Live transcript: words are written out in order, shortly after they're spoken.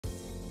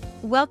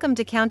Welcome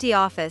to County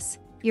Office,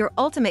 your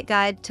ultimate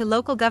guide to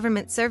local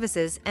government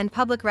services and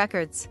public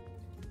records.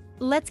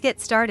 Let's get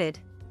started.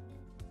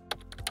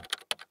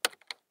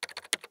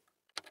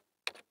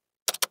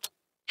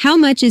 How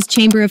much is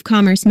Chamber of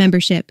Commerce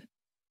membership?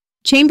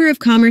 Chamber of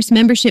Commerce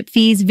membership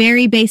fees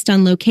vary based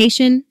on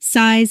location,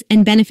 size,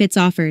 and benefits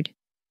offered.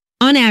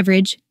 On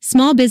average,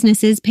 small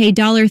businesses pay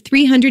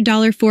 $300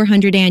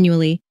 $400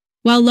 annually,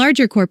 while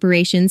larger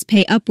corporations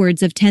pay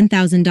upwards of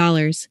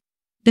 $10,000.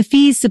 The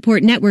fees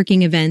support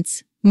networking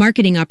events,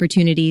 marketing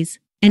opportunities,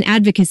 and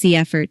advocacy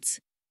efforts.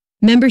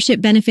 Membership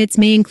benefits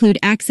may include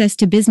access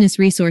to business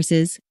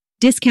resources,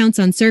 discounts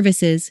on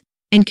services,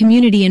 and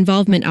community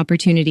involvement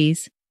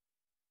opportunities.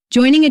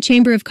 Joining a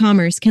Chamber of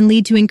Commerce can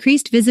lead to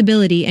increased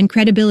visibility and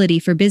credibility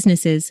for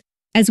businesses,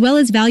 as well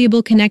as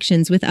valuable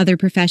connections with other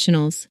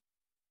professionals.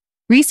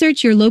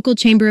 Research your local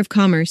Chamber of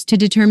Commerce to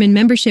determine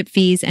membership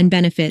fees and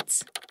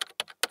benefits.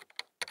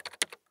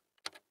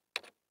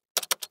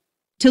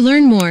 To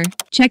learn more,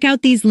 check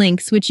out these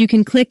links which you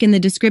can click in the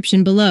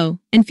description below,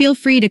 and feel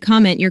free to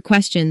comment your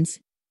questions.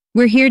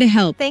 We're here to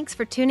help. Thanks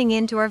for tuning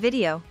in to our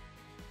video.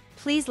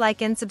 Please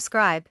like and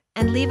subscribe,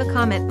 and leave a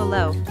comment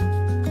below.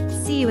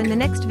 See you in the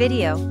next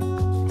video.